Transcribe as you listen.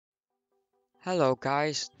Hello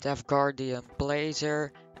guys, Dev Guardian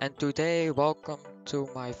Blazer, and today welcome to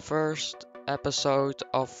my first episode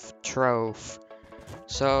of Trove.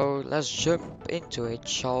 So let's jump into it,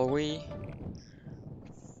 shall we?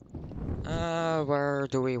 Where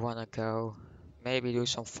do we wanna go? Maybe do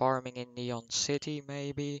some farming in Neon City,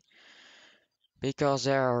 maybe? Because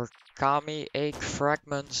there are Kami egg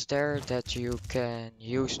fragments there that you can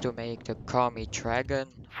use to make the Kami dragon,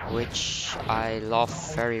 which I love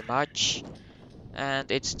very much.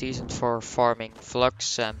 And it's decent for farming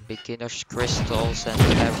flux and beginner's crystals and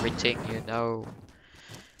everything, you know.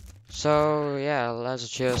 So yeah, let's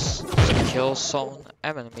just kill some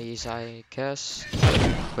enemies, I guess,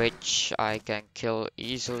 which I can kill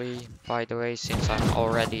easily, by the way, since I'm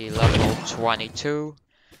already level 22.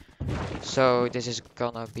 So this is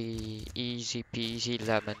gonna be easy peasy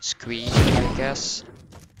lemon squeezy, I guess.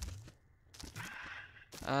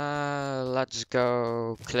 Let's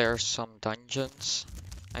go clear some dungeons,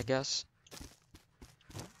 I guess.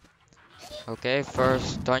 Okay,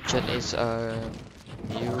 first dungeon is a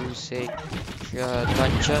music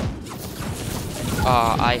dungeon.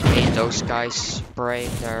 I hate those guys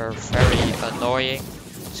spraying. They're very annoying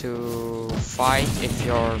to fight if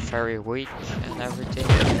you're very weak and everything.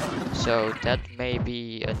 So that may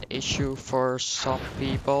be an issue for some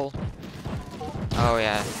people. Oh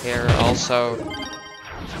yeah, here also.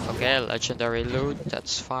 Okay, legendary loot,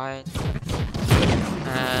 that's fine.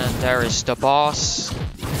 And there is the boss.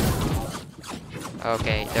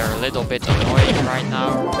 Okay, they're a little bit annoying right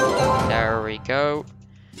now. There we go.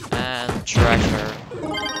 And treasure.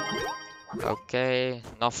 Okay,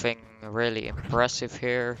 nothing really impressive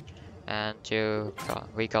here. And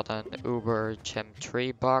we got an Uber Gem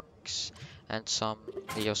 3 box and some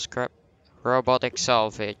Neo Scrap robotic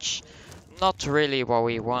salvage. Not really what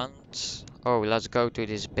we want. Oh, let's go to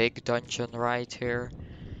this big dungeon right here.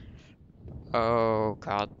 Oh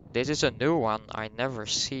god, this is a new one. I never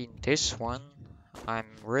seen this one. I'm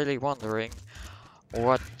really wondering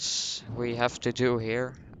what we have to do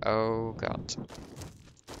here. Oh god.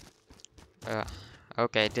 Uh,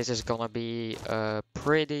 okay, this is gonna be a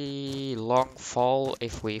pretty long fall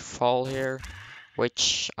if we fall here,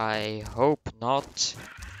 which I hope not.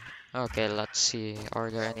 Okay, let's see. Are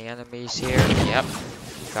there any enemies here? Yep,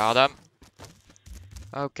 got them.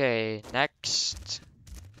 Okay, next.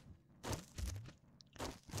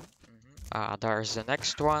 There's the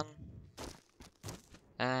next one.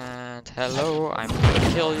 And hello, I'm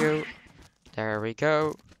gonna kill you. There we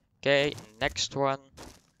go. Okay, next one.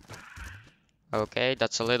 Okay,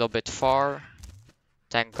 that's a little bit far.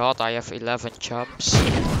 Thank God I have 11 jumps.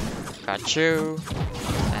 Got you.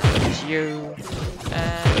 And you.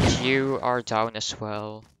 And you are down as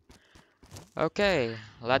well. Okay,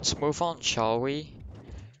 let's move on, shall we?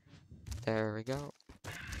 There we go.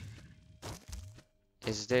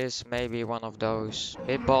 Is this maybe one of those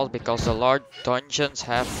mid-boss? Because the large dungeons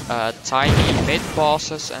have tiny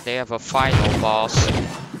mid-bosses and they have a final boss.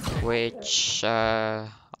 Which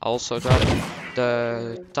also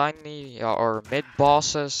the tiny or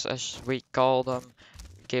mid-bosses, as we call them,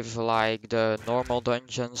 give like the normal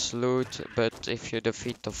dungeons loot, but if you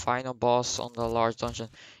defeat the final boss on the large dungeon,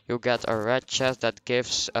 you get a red chest that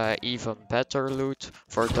gives even better loot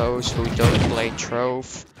for those who don't play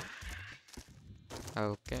Trove.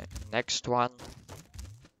 Okay, next one.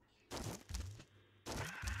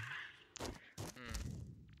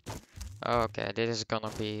 Okay, this is gonna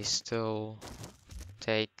be still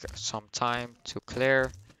take some time to clear.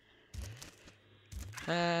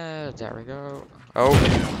 There we go. Oh,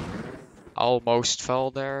 almost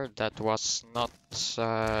fell there. That was not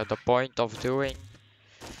the point of doing.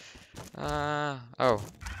 Oh,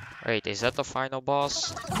 wait, is that the final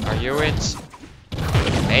boss? Are you it?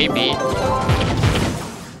 Maybe.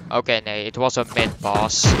 Okay, no, it was a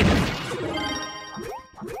mid-boss.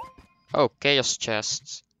 Oh, chaos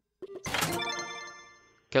chests.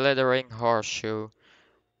 Glittering horseshoe.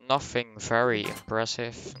 Nothing very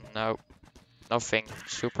impressive. No, nothing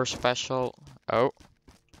super special. Oh,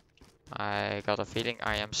 I got a feeling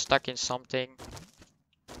I am stuck in something.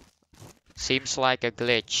 Seems like a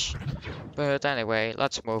glitch. But anyway,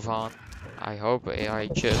 let's move on. I hope I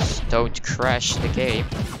just don't crash the game.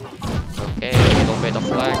 Okay, a little bit of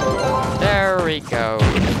lag. There we go.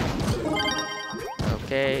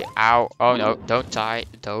 Okay, ow. Oh no, don't die.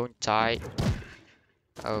 Don't die.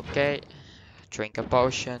 Okay, drink a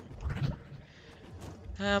potion.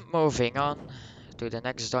 And moving on to the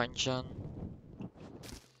next dungeon.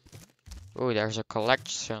 Ooh, there's a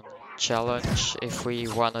collection challenge if we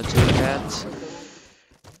wanna do that.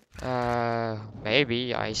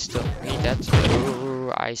 Maybe I still need that.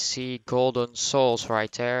 Ooh, I see golden souls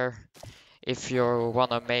right there. if you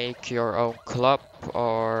wanna make your own club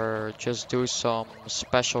or just do some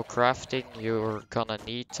special crafting, you're gonna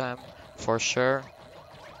need them for sure,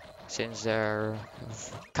 since they're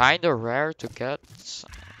kinda rare to get.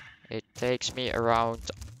 It takes me around,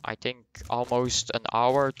 I think, almost an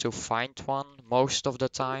hour to find one most of the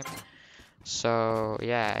time. So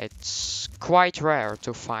yeah, it's quite rare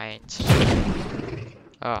to find.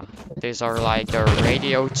 Ah, these are like the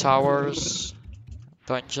radio towers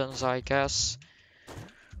dungeons, I guess.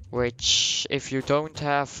 Which, if you don't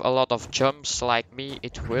have a lot of jumps like me,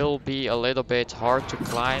 it will be a little bit hard to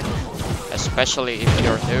climb, especially if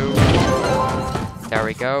you're new. There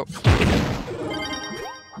we go.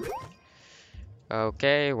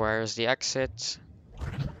 Okay, where's the exit?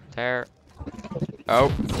 There.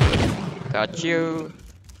 Oh, got you.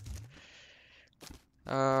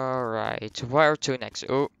 Alright, where to next?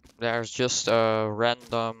 Oh, there's just a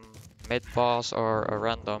random mid-boss or a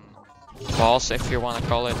random boss, if you want to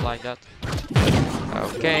call it like that.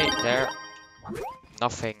 Okay, there.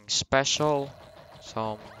 Nothing special.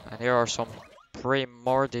 And here are some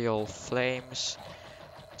primordial flames.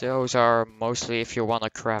 Those are mostly if you want to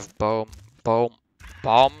craft bombs,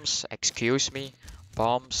 excuse me.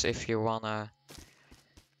 Bombs, if you want to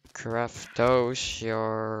craft those,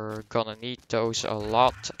 you're gonna need those a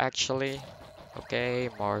lot actually. Okay,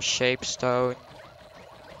 more shapestone.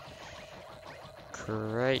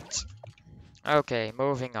 Great. Okay,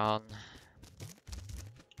 moving on.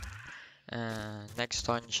 Next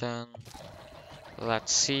dungeon.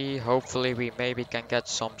 Let's see, hopefully we maybe can get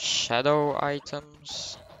some shadow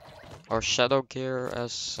items. Or shadow gear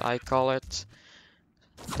as I call it.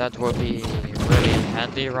 That would be really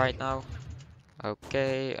handy right now.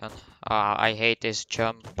 Okay, and I hate this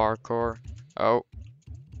jump parkour. Oh.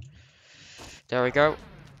 There we go.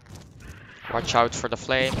 Watch out for the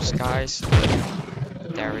flames, guys.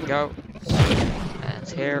 There we go. And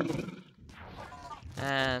here.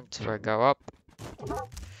 And we go up.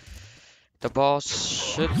 The boss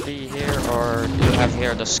should be here, or you have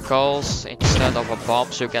here the skulls. Instead of a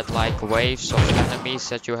bombs, you get like waves of enemies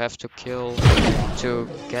that you have to kill to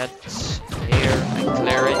get here and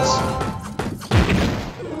clear it.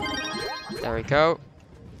 There we go.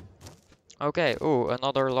 Okay, ooh,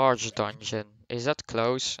 another large dungeon. Is that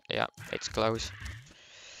close? Yeah, it's close.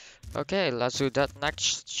 Okay, let's do that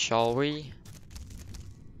next, shall we?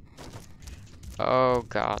 Oh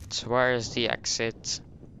god, where is the exit?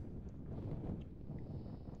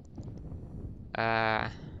 I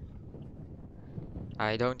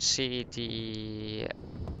don't see the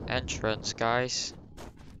entrance, guys.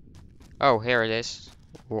 Oh, here it is.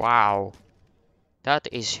 Wow. That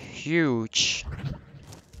is huge.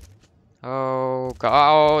 Oh god.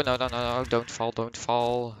 Oh, no, no, no, no. Don't fall, don't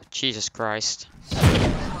fall. Jesus Christ.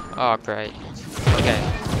 Oh, great. Okay.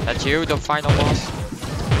 That's you, the final boss?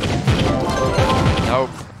 Nope.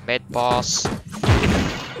 Mid-boss.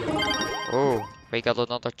 Oh, we got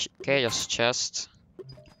another chaos chest.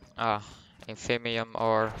 Ah, infimium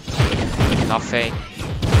or nothing.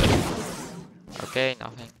 Okay,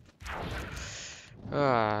 nothing.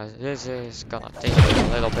 This is gonna take a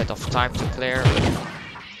little bit of time to clear.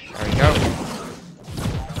 There we go.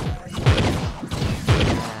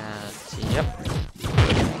 And yep.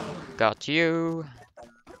 Got you.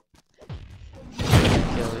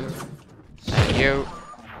 Kill you. And you.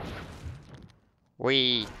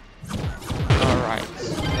 Alright,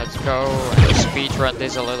 let's go and speedrun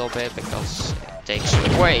this a little bit because it takes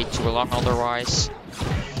way too long otherwise.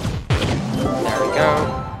 There we go.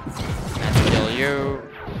 And kill you.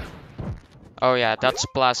 Oh yeah, that's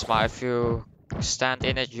plasma. If you stand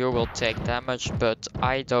in it, you will take damage, but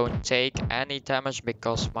I don't take any damage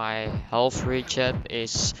because my health regen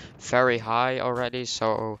is very high already,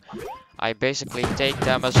 so I basically take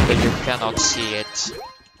damage, but you cannot see it.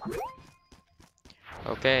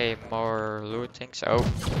 Okay, more looting. So,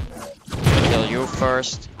 kill you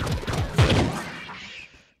first.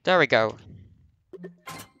 There we go.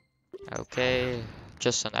 Okay,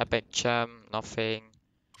 just an epic gem, nothing.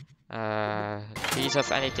 These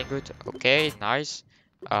have anything good? Okay, nice.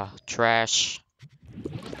 Trash.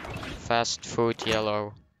 Fast food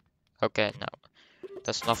yellow. Okay, no.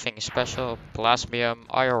 That's nothing special. Plasmium,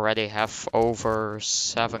 I already have over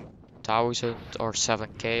 7,000 or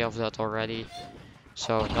 7k of that already.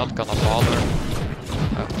 So not gonna bother.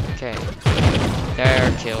 Okay.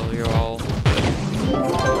 There, kill you all.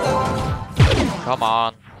 Come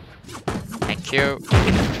on. Thank you.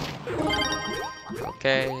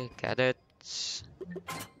 Okay, get it.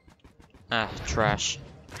 Trash.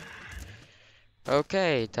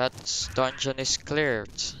 Okay, that dungeon is cleared.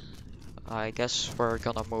 I guess we're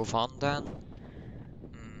gonna move on then.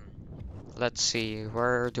 let's see,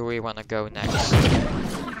 where do we want to go next?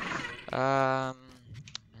 Um,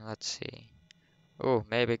 let's see. Oh,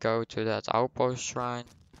 maybe go to that outpost shrine.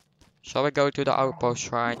 Shall we go to the outpost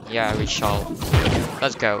shrine? Yeah, we shall.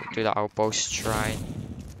 Let's go to the outpost shrine.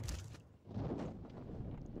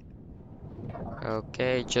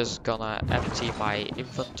 Okay, just gonna empty my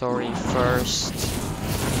inventory first.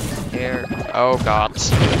 Here. Oh god.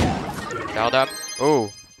 Got him.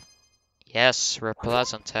 Oh. Yes,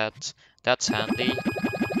 repellent head. That's handy.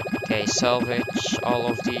 Okay, salvage all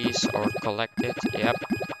of these or collect it. Yep.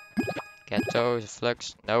 Get those.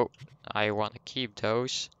 Flux. No. I want to keep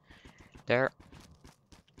those. There.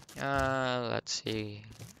 Let's see.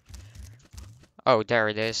 Oh, there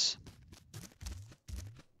it is.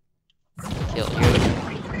 Kill you.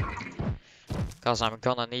 Because I'm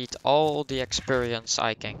gonna need all the experience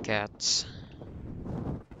I can get.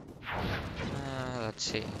 Let's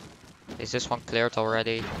see. Is this one cleared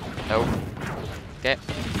already? Nope. Okay,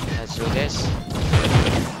 let's do this.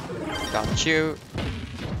 Got you.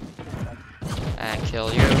 And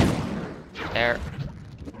kill you. There.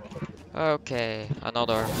 Okay,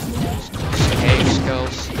 another cave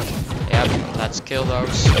skulls. Yep, let's kill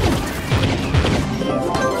those.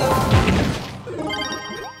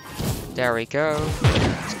 There we go.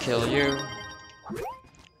 Let's kill you.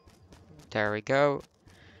 There we go.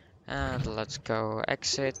 And let's go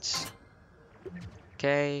exit.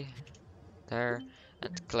 Okay. There.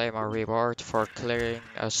 And claim a reward for clearing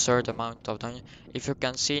a certain amount of dungeon. If you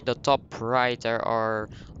can see in the top right, there are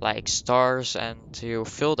like stars, and you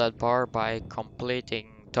fill that bar by completing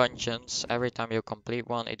dungeons. Every time you complete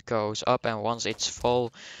one, it goes up, and once it's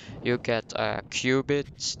full, you get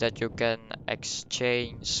qubits that you can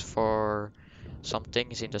exchange for some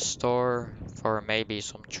things in the store, for maybe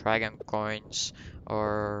some dragon coins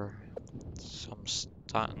or some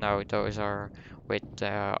stuff. No, those are with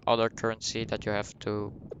other currency that you have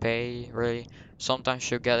to pay, really. Sometimes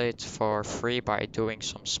you get it for free by doing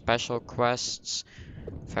some special quests,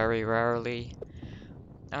 very rarely.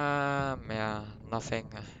 Yeah, nothing.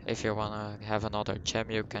 If you wanna have another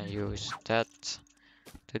gem, you can use that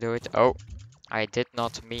to do it. Oh, I did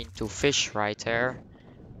not mean to fish right there.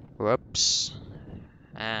 Whoops.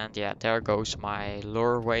 And yeah, there goes my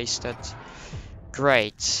lure wasted.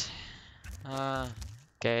 Great.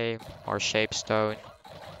 Okay, more shapestone.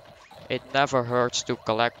 It never hurts to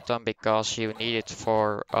collect them because you need it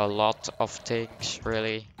for a lot of things,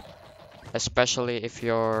 really. Especially if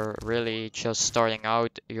you're really just starting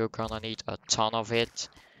out, you're gonna need a ton of it.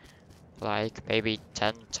 Like maybe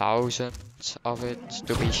 10,000 of it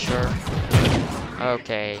to be sure.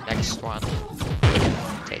 Okay, next one.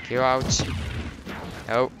 Take you out.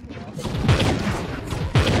 Oh.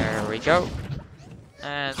 There we go.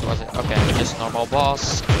 And was it? Okay, just normal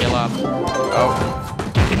boss. Kill him. Oh.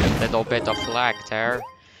 Little bit of lag there.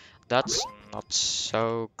 That's not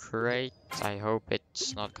so great. I hope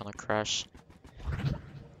it's not gonna crash.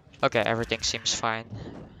 Okay, everything seems fine.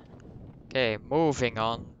 Okay, moving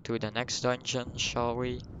on to the next dungeon, shall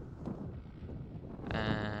we?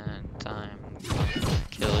 And I'm gonna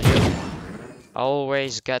kill you.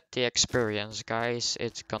 Always get the experience, guys.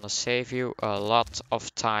 It's gonna save you a lot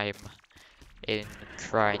of time in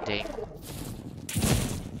grinding.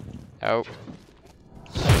 Oh,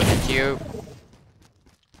 get you.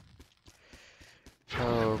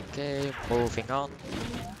 Okay, moving on.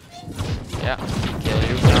 Yeah, kill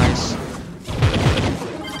you guys.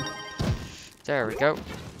 There we go.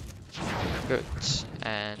 Good.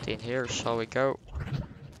 And in here, shall we go?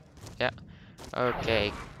 Yeah.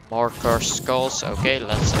 Okay, more cursed skulls. Okay,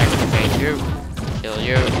 let's activate you. Kill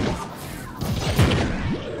you.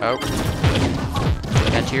 Oh.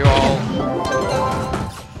 Get you all.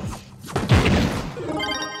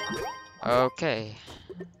 Okay.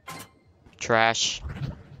 Trash.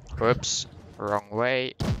 Whoops. Wrong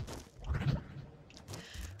way.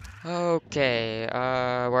 Okay,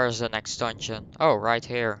 where's the next dungeon? Oh, right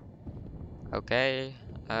here. Okay,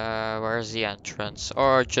 where's the entrance?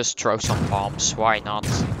 Or just throw some bombs, why not?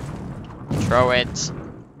 Throw it.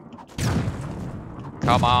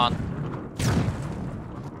 Come on.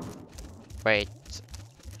 Wait.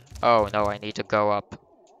 Oh, no, I need to go up.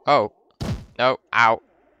 Oh, no, ow.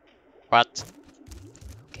 What?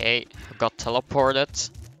 Okay, I got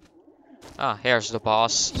teleported. Ah, here's the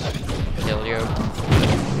boss. Kill you.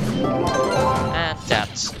 And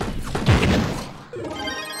that's.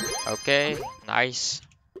 Okay, nice.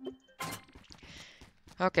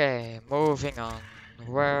 Okay, moving on.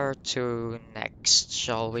 Where to next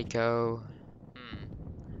shall we go?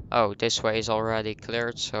 Oh, this way is already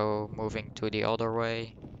cleared, so moving to the other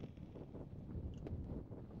way.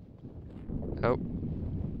 Oh.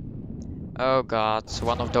 Oh god,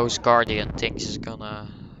 one of those guardian things is gonna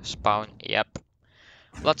spawn. Yep.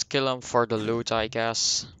 Let's kill him for the loot, I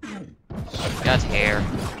guess. Get here.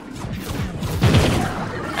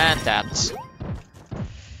 And that.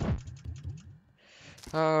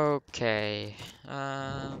 Okay.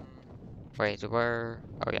 Wait, where?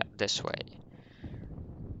 Oh yeah, this way.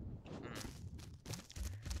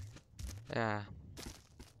 Yeah.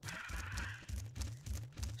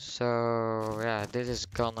 So yeah, this is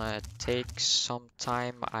gonna take some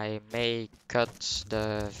time. I may cut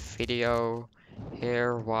the video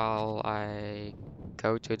here while I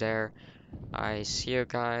go to there. I see you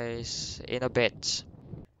guys in a bit.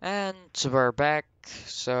 And we're back,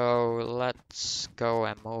 so let's go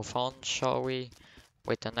and move on, shall we?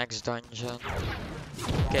 With the next dungeon.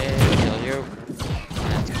 Okay, kill you.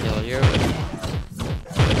 And kill you.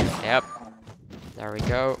 Yep, there we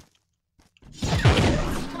go.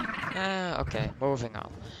 Okay, moving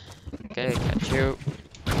on. Okay, got you.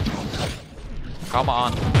 Come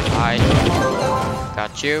on, hide.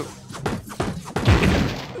 Got you.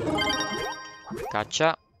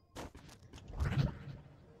 Gotcha.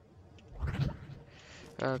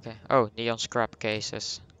 Okay. Oh, neon scrap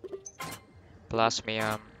cases.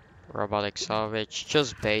 Plasmium, robotic salvage,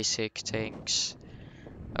 just basic things.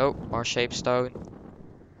 Oh, more shapestone.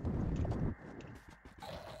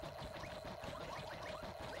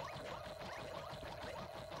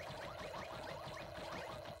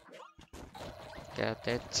 Get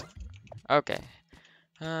it. Okay.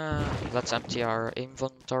 Let's empty our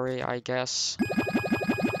inventory, I guess.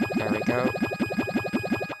 There we go.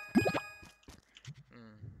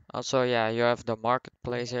 Also, yeah, you have the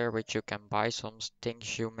marketplace here, which you can buy some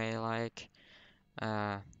things you may like.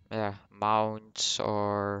 Yeah, mounts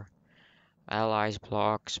or allies,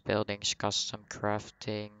 blocks, buildings, custom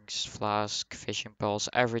craftings, flask, fishing poles,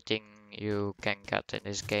 everything you can get in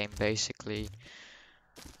this game, basically.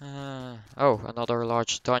 Oh, another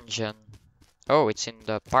large dungeon. Oh, it's in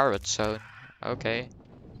the pirate zone. Okay,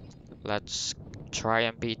 let's try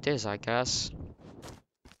and beat this, I guess.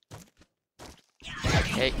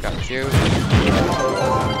 Okay, got you.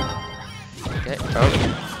 Okay, oh,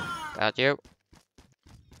 got you.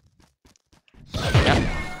 Yep.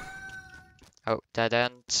 Oh, dead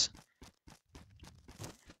end.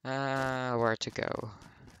 Where to go?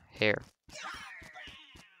 Here.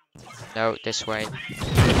 No, this way.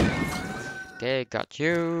 Okay, got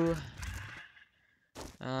you.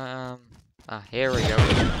 Here we go.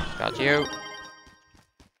 Got you.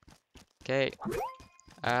 Okay.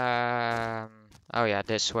 Oh yeah,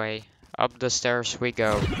 this way. Up the stairs we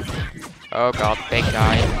go. Oh god, big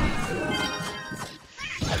guy.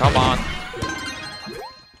 Come on.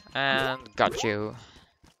 And got you.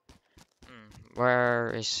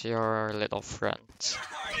 Where is your little friend?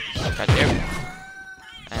 Got you.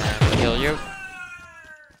 And kill you.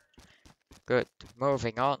 Good.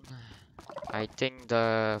 Moving on. I think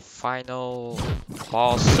the final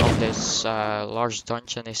boss of this large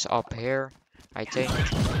dungeon is up here. I think.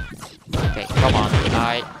 Okay, come on,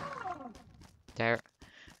 die. There.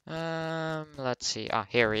 Let's see. Ah,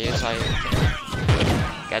 here he is. I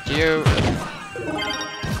think. Get you.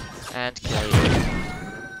 And kill you.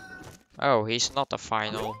 Oh, he's not the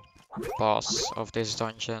final boss of this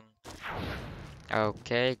dungeon.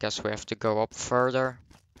 Okay, guess we have to go up further.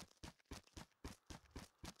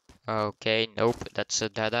 Okay, nope, that's a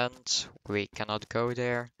dead end. We cannot go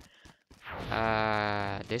there.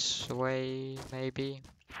 This way, maybe?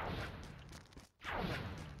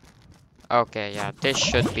 Okay, yeah, this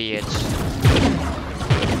should be it.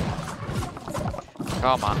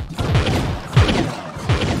 Come on.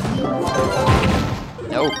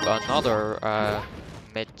 Nope, another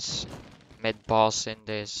mid boss in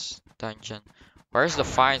this dungeon. Where's the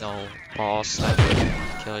final boss? Let me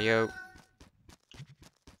kill you.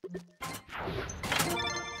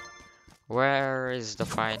 Where is the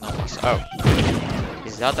final boss? Oh,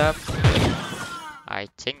 is that him? I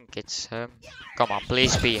think it's him. Come on,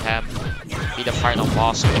 please be him. Be the final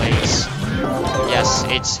boss, please. Yes,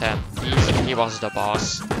 it's him. He was the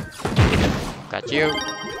boss. Got you.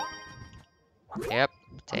 Yep,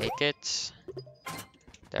 take it.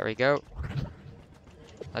 There we go.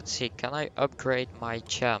 Let's see, can I upgrade my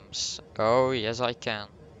gems? Oh, yes I can.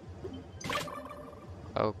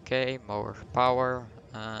 Okay, more power.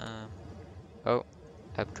 Oh,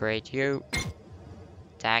 upgrade you.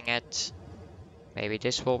 Dang it. Maybe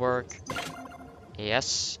this will work.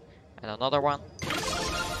 Yes. And another one.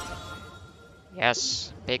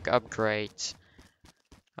 Yes, big upgrade.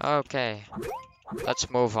 Okay, let's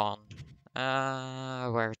move on.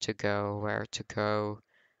 Where to go? Where to go?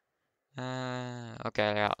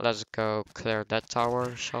 Okay, yeah, let's go clear that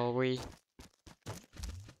tower, shall we?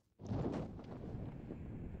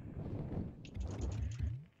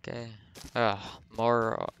 Okay.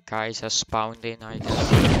 More guys have spawned in, I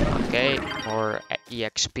guess. Okay, more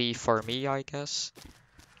EXP for me, I guess.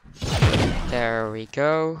 There we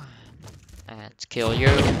go. And kill you.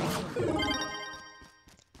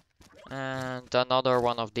 And another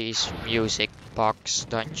one of these music box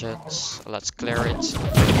dungeons. Let's clear it.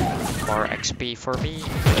 More XP for me.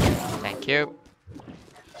 Thank you.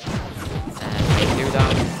 And take you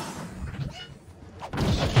down.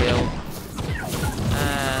 Kill.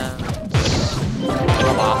 And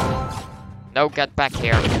come on. No, get back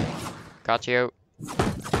here. Got you.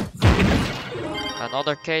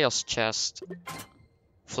 Another chaos chest.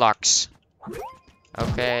 Flux.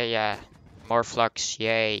 Okay, yeah. More flux,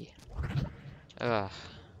 yay. Ugh.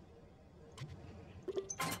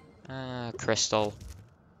 Crystal.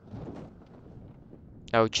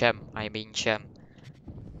 No, gem. I mean gem.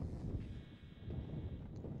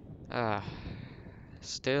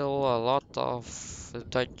 Still a lot of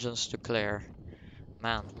dungeons to clear.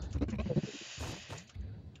 Man.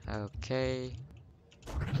 Okay.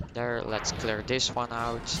 There, let's clear this one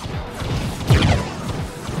out.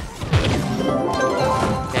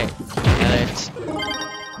 Okay, get it.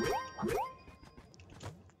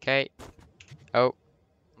 Okay. Oh,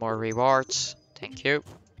 more rewards. Thank you.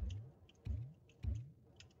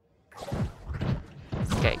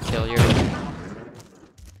 Okay, kill you.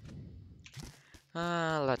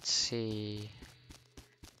 Let's see.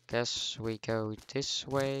 Guess we go this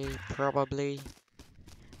way, probably.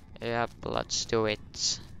 Yep, let's do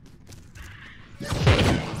it.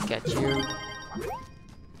 Okay, get you.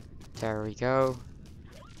 There we go.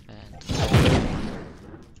 And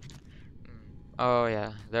oh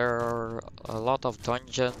yeah, there are a lot of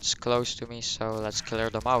dungeons close to me, so let's clear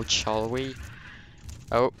them out, shall we?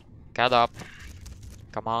 Oh, get up.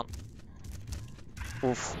 Come on.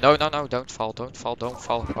 Oof. No, no, no, don't fall, don't fall, don't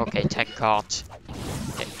fall. Okay, thank God.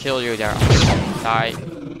 Okay, kill you there. Die.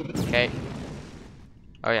 Okay.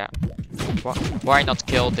 Oh yeah. Why not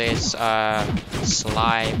kill this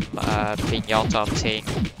slime pinata thing?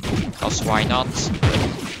 Because why not?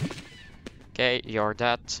 Okay, you're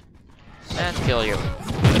dead. And kill you.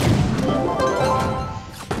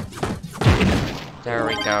 There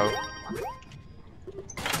we go.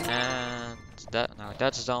 And that, now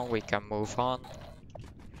that's done, we can move on.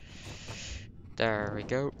 There we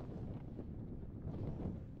go.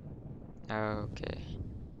 Okay.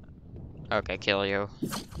 Okay, kill you.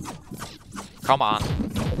 Come on.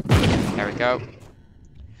 There we go.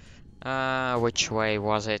 Which way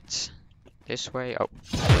was it? This way? Oh.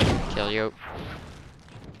 Kill you.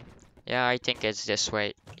 Yeah, I think it's this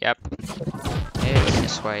way. Yep. It's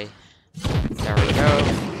this way. There we go.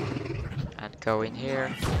 And go in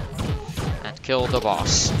here. And kill the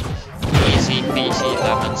boss. Easy peasy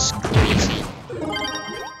lemon squeezy.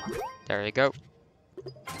 There you go.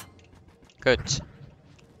 Good.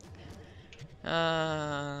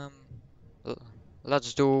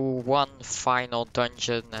 Let's do one final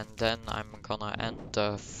dungeon and then I'm gonna end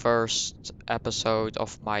the first episode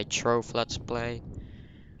of my Trove Let's Play.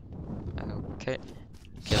 Okay.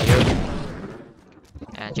 Kill you.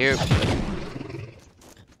 And you.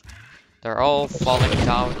 They're all falling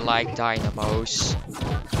down like dynamos.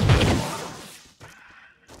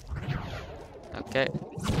 Okay.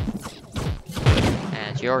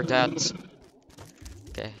 And you're dead.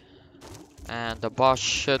 Okay. And the boss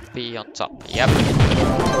should be on top. Yep.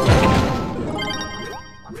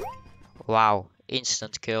 Wow.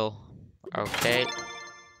 Instant kill. Okay.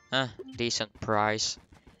 Decent prize.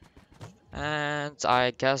 And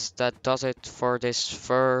I guess that does it for this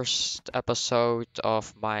first episode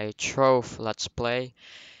of my Trove Let's Play.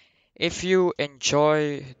 If you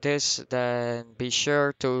enjoy this, then be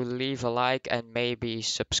sure to leave a like and maybe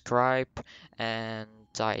subscribe. And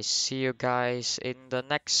I see you guys in the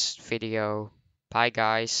next video. Bye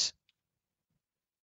guys.